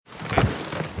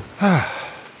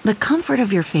The comfort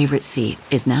of your favorite seat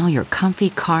is now your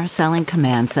comfy car selling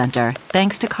command center,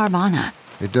 thanks to Carvana.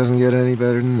 It doesn't get any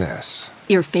better than this.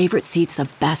 Your favorite seat's the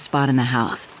best spot in the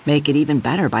house. Make it even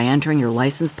better by entering your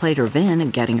license plate or VIN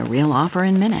and getting a real offer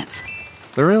in minutes.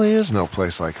 There really is no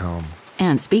place like home.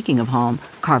 And speaking of home,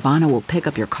 Carvana will pick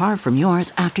up your car from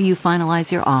yours after you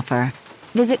finalize your offer.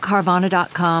 Visit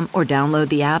Carvana.com or download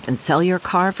the app and sell your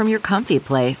car from your comfy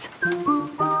place.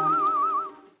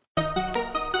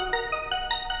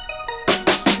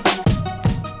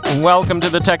 Welcome to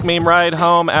the Tech Meme Ride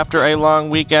Home after a long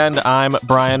weekend. I'm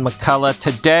Brian McCullough.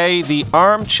 Today, the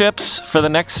ARM chips for the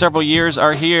next several years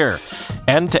are here.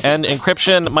 End-to-end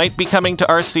encryption might be coming to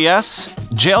RCS.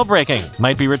 Jailbreaking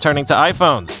might be returning to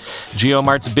iPhones.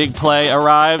 GeoMart's big play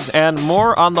arrives, and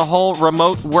more on the whole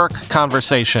remote work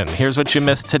conversation. Here's what you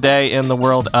missed today in the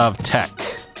world of tech.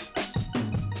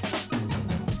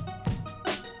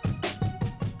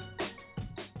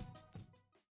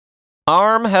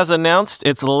 ARM has announced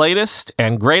its latest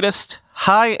and greatest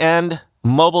high-end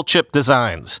mobile chip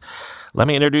designs. Let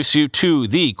me introduce you to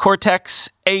the Cortex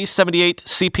A78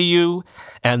 CPU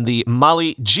and the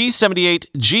Mali G78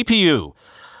 GPU,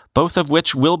 both of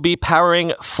which will be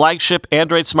powering flagship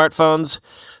Android smartphones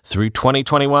through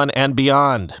 2021 and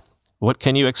beyond. What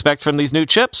can you expect from these new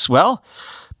chips? Well,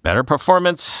 better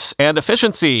performance and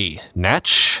efficiency,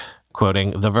 Natch,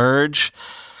 quoting The Verge.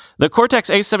 The Cortex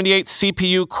A78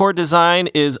 CPU core design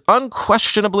is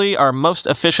unquestionably our most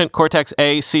efficient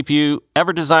Cortex-A CPU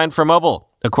ever designed for mobile,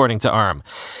 according to ARM.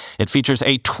 It features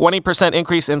a 20%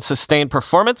 increase in sustained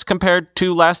performance compared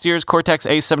to last year's Cortex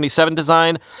A77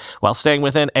 design, while staying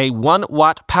within a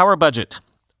 1-watt power budget.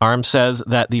 ARM says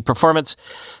that the performance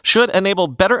should enable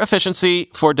better efficiency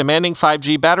for demanding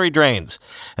 5G battery drains.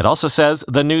 It also says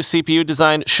the new CPU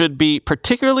design should be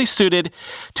particularly suited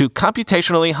to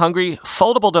computationally hungry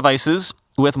foldable devices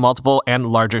with multiple and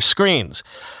larger screens.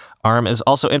 ARM is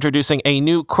also introducing a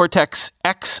new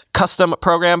Cortex-X custom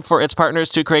program for its partners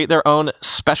to create their own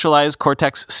specialized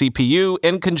Cortex CPU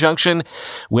in conjunction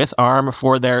with ARM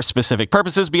for their specific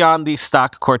purposes beyond the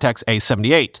stock Cortex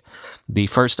A78. The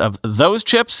first of those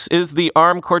chips is the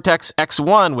ARM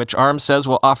Cortex-X1, which ARM says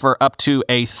will offer up to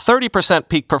a 30%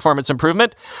 peak performance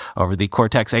improvement over the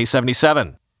Cortex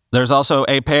A77. There's also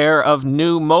a pair of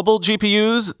new mobile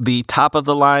GPUs. The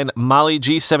top-of-the-line Mali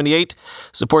G78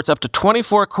 supports up to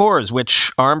 24 cores,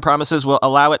 which ARM promises will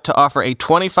allow it to offer a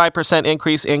 25%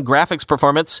 increase in graphics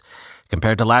performance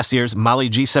compared to last year's Mali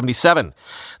G77.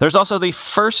 There's also the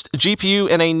first GPU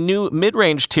in a new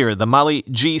mid-range tier, the Mali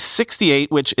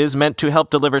G68, which is meant to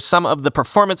help deliver some of the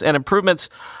performance and improvements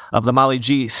of the Mali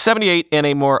G78 in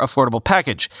a more affordable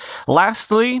package.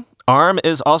 Lastly, ARM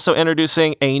is also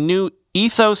introducing a new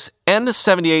Ethos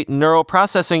N78 neural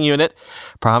processing unit,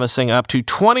 promising up to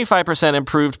 25%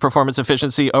 improved performance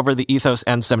efficiency over the Ethos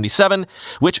N77,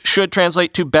 which should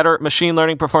translate to better machine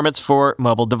learning performance for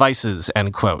mobile devices,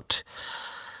 end quote.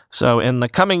 So in the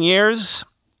coming years,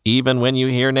 even when you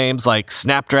hear names like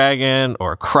Snapdragon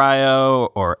or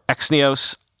Cryo or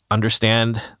Exynos,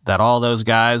 understand that all those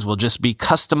guys will just be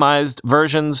customized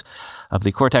versions of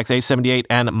the Cortex A78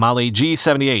 and Mali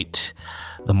G78.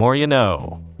 The more you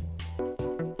know.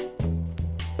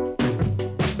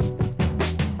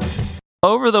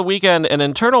 Over the weekend, an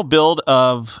internal build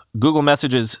of Google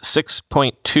Messages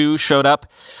 6.2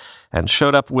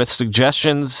 showed up with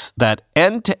suggestions that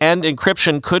end-to-end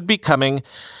encryption could be coming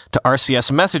to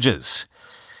RCS messages.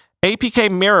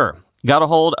 APK Mirror got a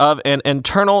hold of an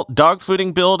internal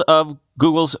dogfooding build of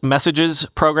Google's Messages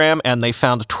program, and they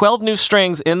found 12 new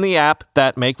strings in the app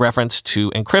that make reference to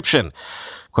encryption.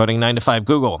 Quoting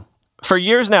 9to5Google. For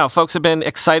years now, folks have been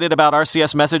excited about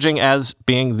RCS messaging as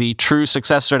being the true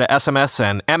successor to SMS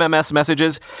and MMS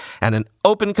messages and an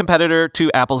open competitor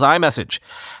to Apple's iMessage.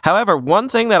 However, one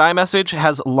thing that iMessage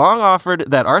has long offered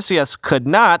that RCS could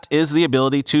not is the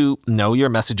ability to know your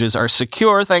messages are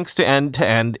secure thanks to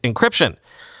end-to-end encryption.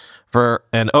 For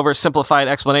an oversimplified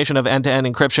explanation of end-to-end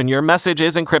encryption, your message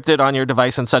is encrypted on your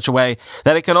device in such a way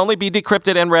that it can only be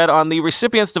decrypted and read on the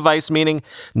recipient's device, meaning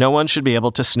no one should be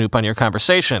able to snoop on your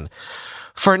conversation.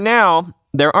 For now,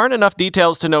 there aren't enough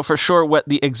details to know for sure what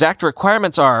the exact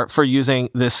requirements are for using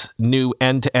this new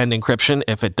end-to-end encryption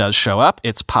if it does show up.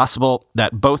 It's possible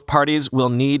that both parties will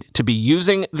need to be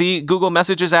using the Google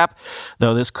Messages app,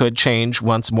 though this could change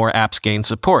once more apps gain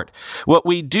support. What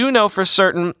we do know for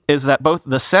certain is that both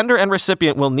the sender and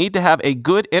recipient will need to have a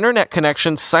good internet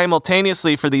connection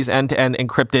simultaneously for these end-to-end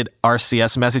encrypted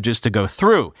RCS messages to go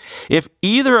through. If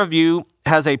either of you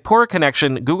has a poor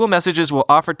connection, Google Messages will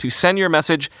offer to send your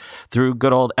message through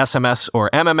good old SMS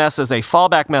or MMS as a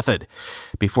fallback method.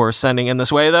 Before sending in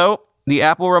this way, though, The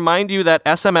app will remind you that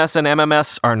SMS and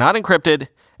MMS are not encrypted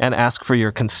and ask for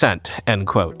your consent, end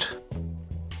quote.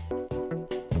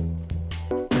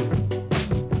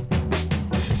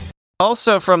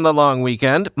 Also from the long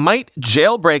weekend, might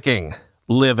jailbreaking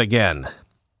live again?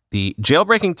 The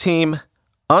jailbreaking team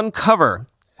Uncover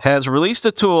has released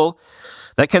a tool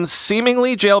that can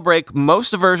seemingly jailbreak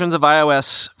most versions of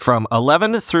iOS from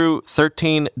 11 through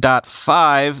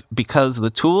 13.5 because the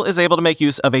tool is able to make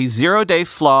use of a zero-day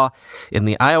flaw in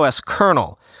the iOS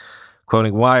kernel.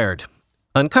 Quoting Wired,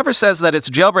 Uncover says that its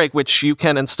jailbreak, which you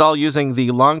can install using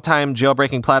the longtime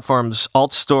jailbreaking platforms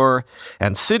AltStore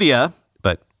and Cydia,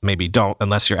 but maybe don't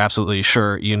unless you're absolutely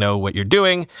sure you know what you're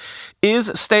doing,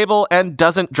 is stable and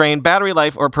doesn't drain battery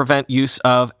life or prevent use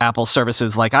of Apple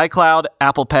services like iCloud,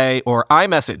 Apple Pay, or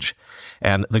iMessage.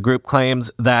 And the group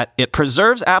claims that it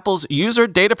preserves Apple's user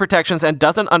data protections and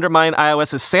doesn't undermine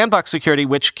iOS's sandbox security,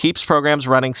 which keeps programs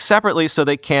running separately so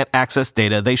they can't access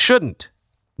data they shouldn't.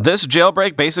 This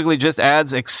jailbreak basically just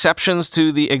adds exceptions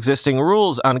to the existing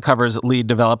rules, Uncover's lead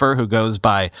developer, who goes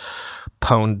by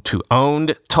Pwned to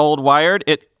Owned, told Wired.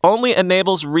 It only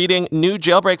enables reading new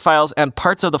jailbreak files and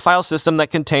parts of the file system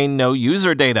that contain no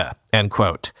user data, end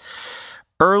quote.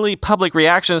 Early public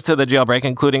reactions to the jailbreak,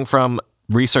 including from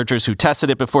researchers who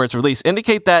tested it before its release,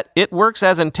 indicate that it works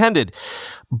as intended,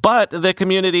 but the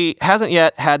community hasn't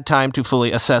yet had time to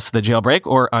fully assess the jailbreak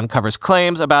or Uncover's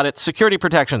claims about its security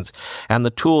protections, and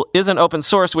the tool isn't open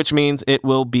source, which means it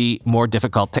will be more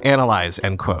difficult to analyze,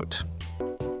 end quote.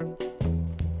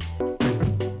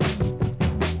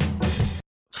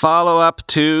 Follow up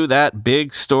to that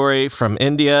big story from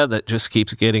India that just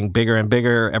keeps getting bigger and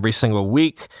bigger every single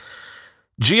week.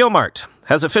 JioMart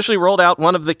has officially rolled out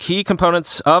one of the key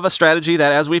components of a strategy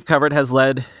that, as we've covered, has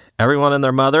led everyone and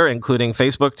their mother, including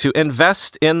Facebook, to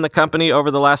invest in the company over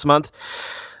the last month.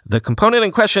 The component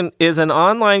in question is an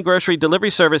online grocery delivery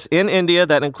service in India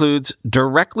that includes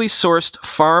directly sourced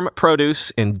farm produce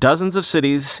in dozens of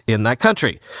cities in that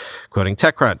country. Quoting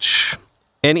TechCrunch,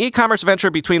 an e-commerce venture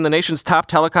between the nation's top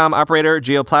telecom operator,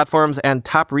 Jio Platforms, and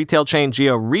top retail chain,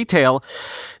 Jio Retail,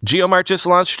 JioMart just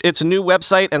launched its new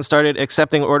website and started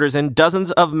accepting orders in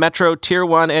dozens of metro Tier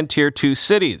 1 and Tier 2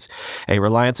 cities. A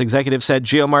Reliance executive said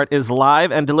JioMart is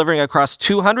live and delivering across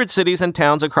 200 cities and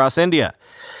towns across India.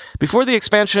 Before the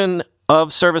expansion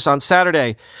of service on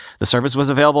Saturday, the service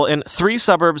was available in 3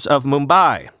 suburbs of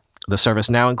Mumbai. The service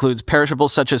now includes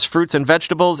perishables such as fruits and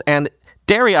vegetables and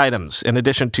dairy items, in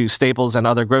addition to staples and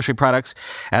other grocery products,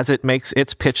 as it makes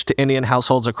its pitch to Indian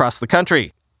households across the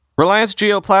country. Reliance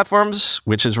Jio Platforms,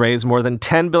 which has raised more than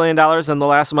 $10 billion in the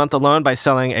last month alone by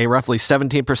selling a roughly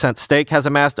 17% stake, has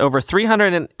amassed over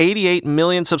 388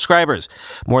 million subscribers,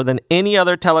 more than any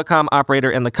other telecom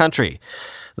operator in the country.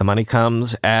 The money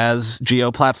comes as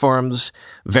Jio Platforms,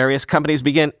 various companies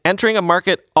begin entering a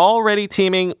market already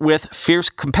teeming with fierce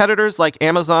competitors like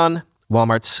Amazon,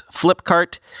 Walmart's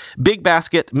Flipkart, Big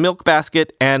Basket, Milk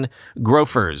Basket, and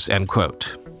Grofers, end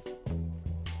quote.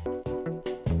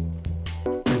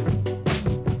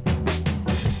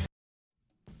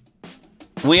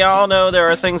 We all know there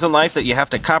are things in life that you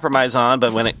have to compromise on,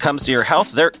 but when it comes to your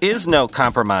health, there is no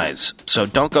compromise. So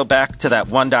don't go back to that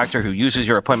one doctor who uses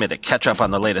your appointment to catch up on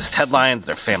the latest headlines,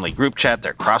 their family group chat,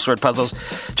 their crossword puzzles,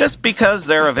 just because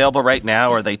they're available right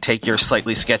now or they take your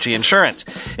slightly sketchy insurance.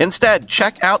 Instead,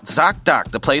 check out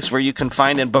ZocDoc, the place where you can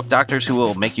find and book doctors who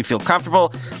will make you feel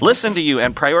comfortable, listen to you,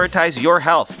 and prioritize your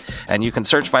health. And you can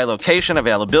search by location,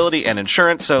 availability, and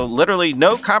insurance, so literally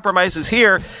no compromises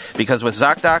here, because with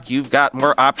ZocDoc, you've got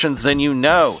more options than you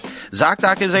know.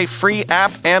 ZocDoc is a free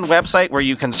app and website where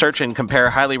you can search and compare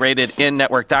highly rated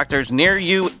in-network doctors near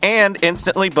you and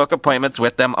instantly book appointments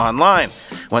with them online.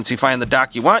 Once you find the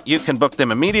doc you want, you can book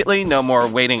them immediately. No more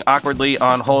waiting awkwardly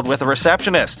on hold with a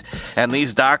receptionist. And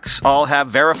these docs all have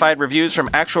verified reviews from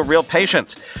actual real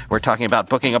patients. We're talking about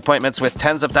booking appointments with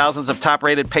tens of thousands of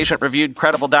top-rated, patient-reviewed,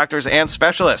 credible doctors and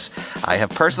specialists. I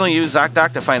have personally used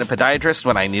ZocDoc to find a podiatrist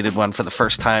when I needed one for the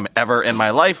first time ever in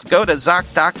my life. Go to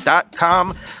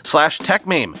ZocDoc.com/TechMeme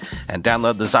and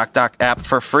download the ZocDoc app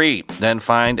for free. Then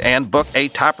find and book a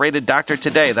top-rated doctor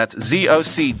today. That's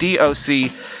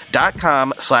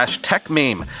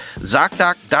ZocDoc.com/TechMeme.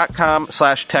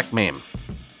 ZocDoc.com/TechMeme.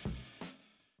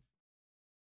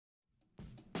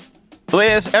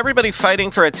 With everybody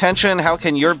fighting for attention, how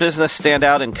can your business stand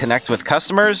out and connect with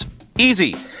customers?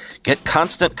 Easy. Get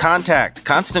Constant Contact.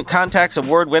 Constant Contact's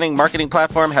award-winning marketing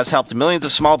platform has helped millions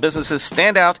of small businesses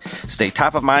stand out, stay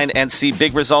top of mind, and see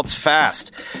big results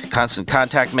fast. Constant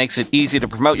Contact makes it easy to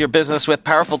promote your business with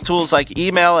powerful tools like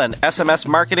email and SMS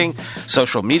marketing,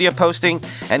 social media posting,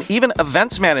 and even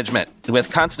events management.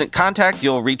 With Constant Contact,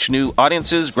 you'll reach new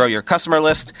audiences, grow your customer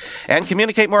list, and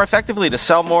communicate more effectively to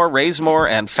sell more, raise more,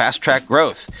 and fast-track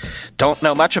growth. Don't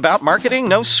know much about marketing?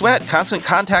 No sweat. Constant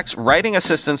Contact's writing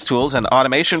assistance tools and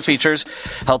automation features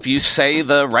help you say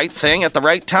the right thing at the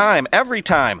right time, every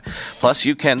time. Plus,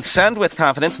 you can send with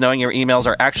confidence knowing your emails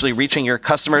are actually reaching your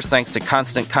customers thanks to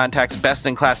Constant Contact's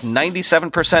best-in-class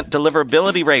 97%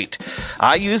 deliverability rate.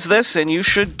 I use this, and you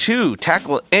should too.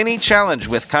 Tackle any challenge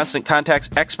with Constant Contact's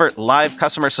expert live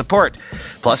customer support.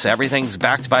 Plus, everything's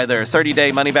backed by their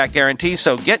 30-day money-back guarantee,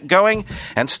 so get going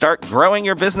and start growing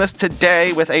your business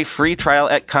today with a free trial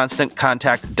at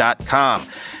ConstantContact.com.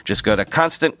 Just go to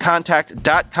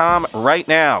ConstantContact.com right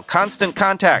now. Constant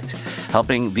Contact,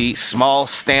 helping the small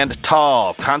stand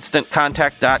tall.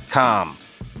 ConstantContact.com.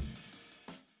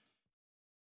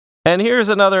 And here's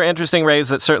another interesting raise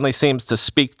that certainly seems to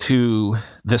speak to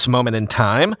this moment in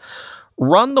time.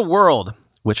 Run the World,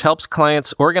 which helps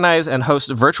clients organize and host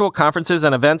virtual conferences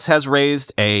and events, has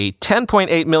raised a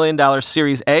 $10.8 million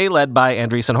Series A led by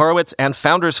Andreessen Horowitz and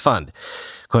Founders Fund,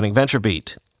 quoting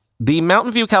VentureBeat. The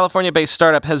Mountain View, California-based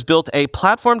startup has built a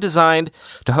platform designed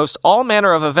to host all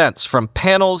manner of events, from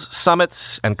panels,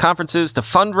 summits, and conferences to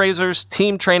fundraisers,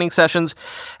 team training sessions,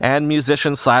 and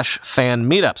musician/fan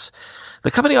meetups. The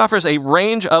company offers a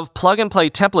range of plug-and-play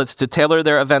templates to tailor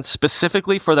their events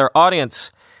specifically for their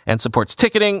audience and supports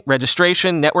ticketing,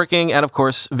 registration, networking, and, of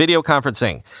course, video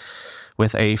conferencing.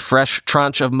 With a fresh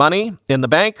tranche of money in the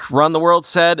bank, Run the World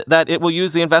said that it will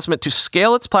use the investment to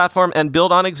scale its platform and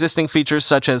build on existing features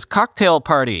such as Cocktail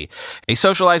Party, a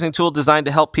socializing tool designed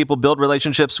to help people build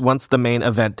relationships once the main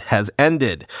event has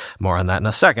ended. More on that in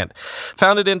a second.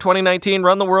 Founded in 2019,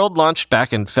 Run the World launched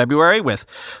back in February with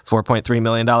 $4.3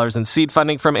 million in seed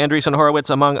funding from Andreessen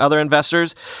Horowitz, among other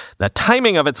investors. The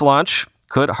timing of its launch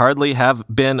could hardly have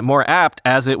been more apt,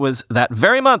 as it was that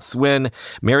very month when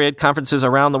myriad conferences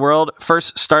around the world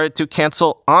first started to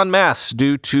cancel en masse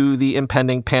due to the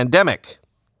impending pandemic.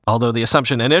 Although the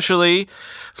assumption initially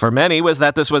for many was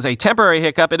that this was a temporary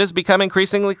hiccup, it has become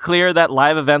increasingly clear that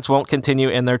live events won't continue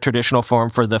in their traditional form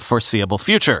for the foreseeable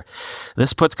future.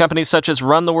 This puts companies such as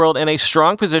Run the World in a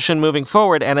strong position moving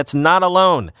forward, and it's not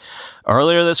alone.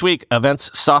 Earlier this week,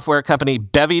 events software company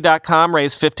Bevy.com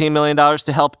raised $15 million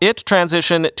to help it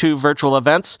transition to virtual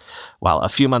events, while a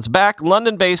few months back,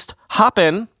 London-based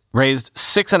Hopin raised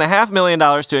 $6.5 million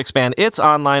to expand its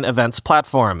online events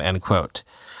platform, end quote.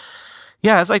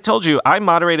 Yeah, as I told you, I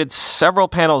moderated several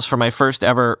panels for my first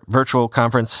ever virtual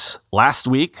conference last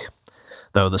week,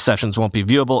 though the sessions won't be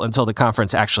viewable until the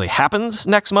conference actually happens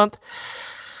next month.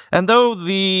 And though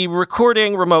the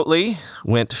recording remotely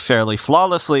went fairly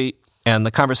flawlessly, and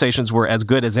the conversations were as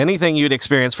good as anything you'd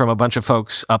experience from a bunch of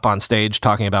folks up on stage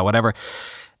talking about whatever,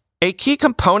 a key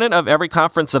component of every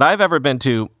conference that I've ever been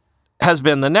to has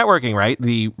been the networking, right?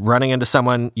 The running into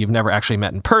someone you've never actually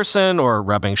met in person, or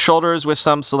rubbing shoulders with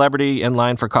some celebrity in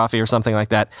line for coffee or something like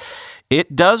that.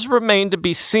 It does remain to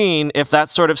be seen if that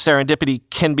sort of serendipity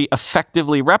can be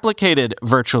effectively replicated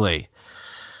virtually.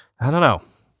 I don't know.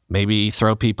 Maybe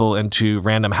throw people into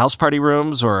random house party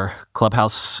rooms or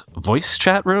Clubhouse voice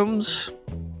chat rooms?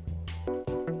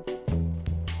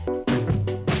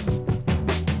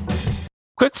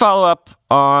 Quick follow-up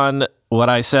on what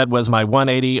I said was my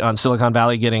 180 on Silicon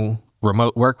Valley getting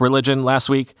remote work religion last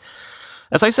week.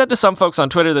 As I said to some folks on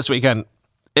Twitter this weekend,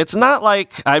 it's not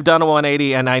like I've done a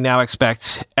 180 and I now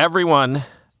expect everyone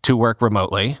to work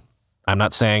remotely. I'm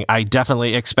not saying I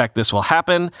definitely expect this will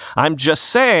happen. I'm just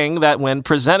saying that when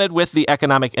presented with the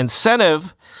economic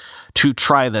incentive to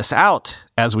try this out,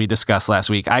 as we discussed last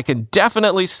week, I can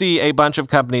definitely see a bunch of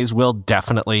companies will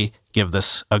definitely give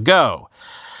this a go.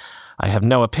 I have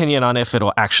no opinion on if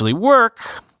it'll actually work,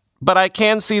 but I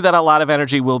can see that a lot of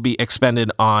energy will be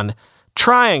expended on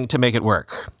trying to make it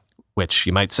work, which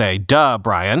you might say, duh,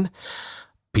 Brian.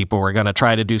 People were going to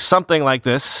try to do something like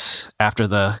this after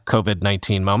the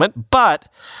COVID-19 moment,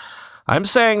 but I'm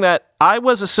saying that I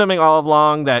was assuming all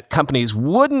along that companies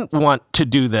wouldn't want to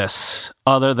do this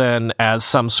other than as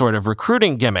some sort of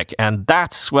recruiting gimmick, and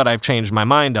that's what I've changed my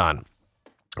mind on.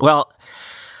 Well,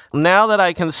 now that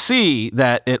I can see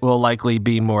that it will likely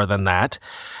be more than that,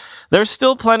 there's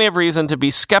still plenty of reason to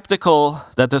be skeptical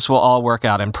that this will all work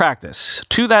out in practice.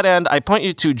 To that end, I point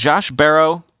you to Josh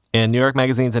Barro in New York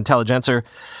Magazine's Intelligencer,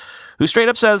 who straight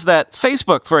up says that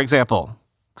Facebook, for example,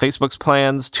 Facebook's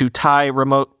plans to tie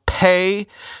remote pay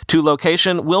to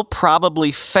location will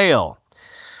probably fail.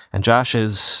 And Josh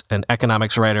is an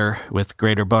economics writer with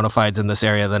greater bona fides in this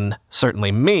area than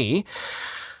certainly me.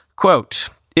 Quote,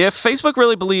 if Facebook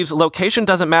really believes location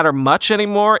doesn't matter much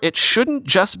anymore, it shouldn't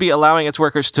just be allowing its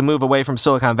workers to move away from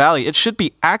Silicon Valley. It should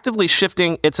be actively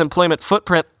shifting its employment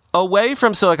footprint away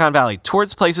from Silicon Valley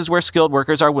towards places where skilled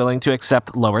workers are willing to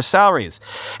accept lower salaries.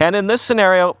 And in this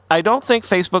scenario, I don't think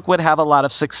Facebook would have a lot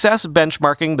of success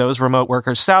benchmarking those remote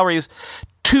workers' salaries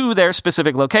to their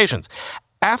specific locations.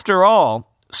 After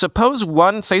all, suppose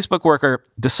one Facebook worker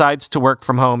decides to work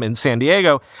from home in San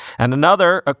Diego and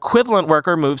another equivalent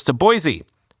worker moves to Boise.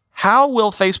 How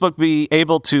will Facebook be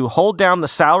able to hold down the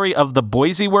salary of the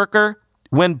Boise worker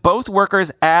when both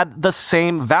workers add the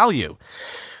same value?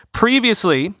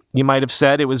 Previously, you might have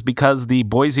said it was because the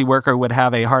Boise worker would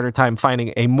have a harder time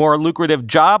finding a more lucrative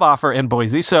job offer in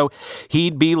Boise, so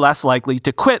he'd be less likely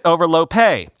to quit over low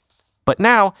pay. But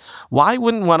now, why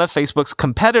wouldn't one of Facebook's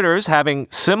competitors, having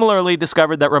similarly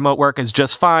discovered that remote work is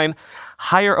just fine,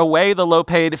 hire away the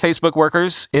low-paid Facebook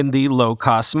workers in the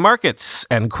low-cost markets,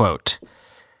 end quote.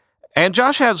 And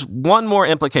Josh has one more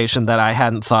implication that I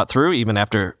hadn't thought through, even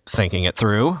after thinking it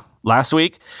through. Last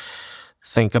week,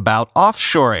 think about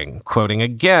offshoring, quoting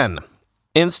again.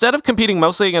 Instead of competing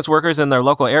mostly against workers in their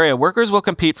local area, workers will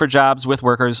compete for jobs with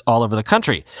workers all over the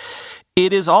country.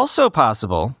 It is also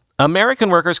possible American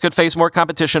workers could face more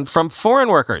competition from foreign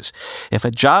workers. If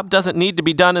a job doesn't need to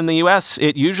be done in the U.S.,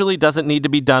 it usually doesn't need to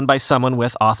be done by someone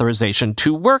with authorization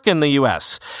to work in the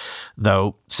U.S.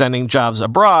 Though sending jobs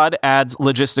abroad adds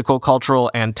logistical,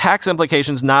 cultural, and tax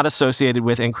implications not associated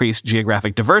with increased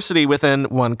geographic diversity within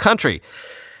one country.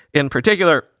 In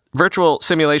particular, virtual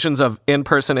simulations of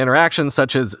in-person interactions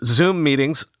such as Zoom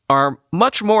meetings are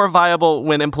much more viable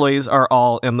when employees are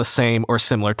all in the same or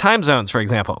similar time zones, for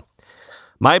example.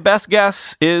 My best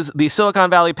guess is the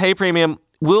Silicon Valley pay premium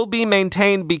will be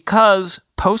maintained because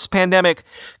post-pandemic,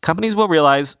 companies will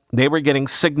realize they were getting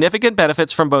significant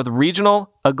benefits from both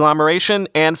regional agglomeration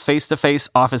and face-to-face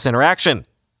office interaction,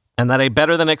 and that a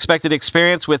better-than-expected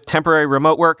experience with temporary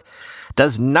remote work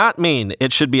does not mean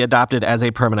it should be adopted as a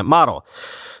permanent model.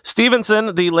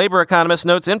 Stevenson, the labor economist,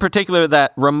 notes in particular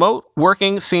that remote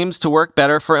working seems to work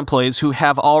better for employees who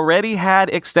have already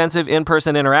had extensive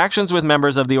in-person interactions with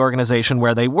members of the organization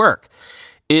where they work.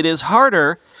 It is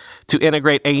harder to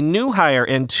integrate a new hire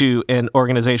into an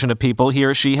organization of people he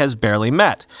or she has barely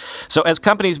met. So as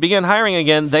companies begin hiring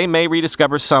again, they may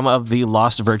rediscover some of the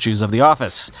lost virtues of the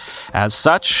office. As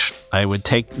such, I would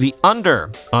take the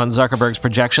under on Zuckerberg's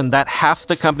projection that half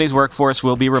the company's workforce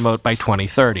will be remote by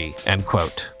 2030, end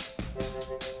quote.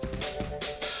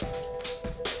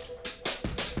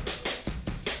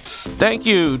 Thank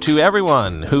you to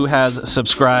everyone who has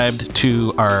subscribed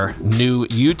to our new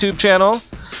YouTube channel.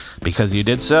 Because you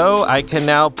did so, I can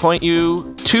now point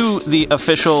you to the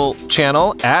official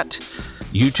channel at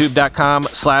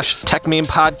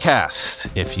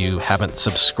youtube.com/techmemepodcast. If you haven't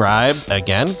subscribed,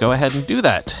 again, go ahead and do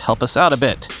that. Help us out a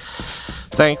bit.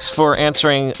 Thanks for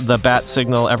answering the bat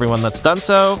signal, everyone that's done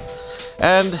so.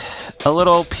 And a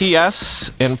little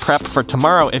PS in prep for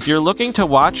tomorrow. If you're looking to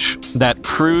watch that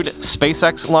crewed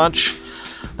SpaceX launch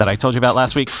that I told you about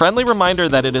last week, friendly reminder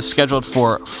that it is scheduled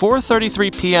for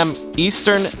 4:33 p.m.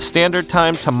 Eastern Standard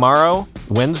Time tomorrow,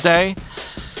 Wednesday.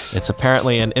 It's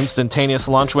apparently an instantaneous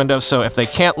launch window, so if they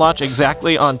can't launch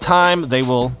exactly on time, they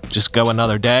will just go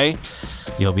another day.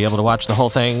 You'll be able to watch the whole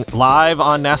thing live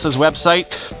on NASA's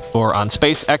website or on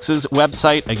SpaceX's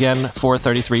website, again,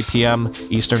 4:33 p.m.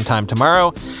 Eastern Time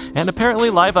tomorrow. And apparently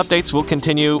live updates will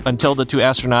continue until the two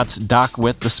astronauts dock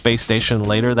with the space station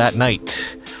later that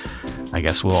night. I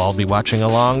guess we'll all be watching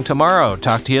along tomorrow.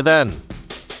 Talk to you then.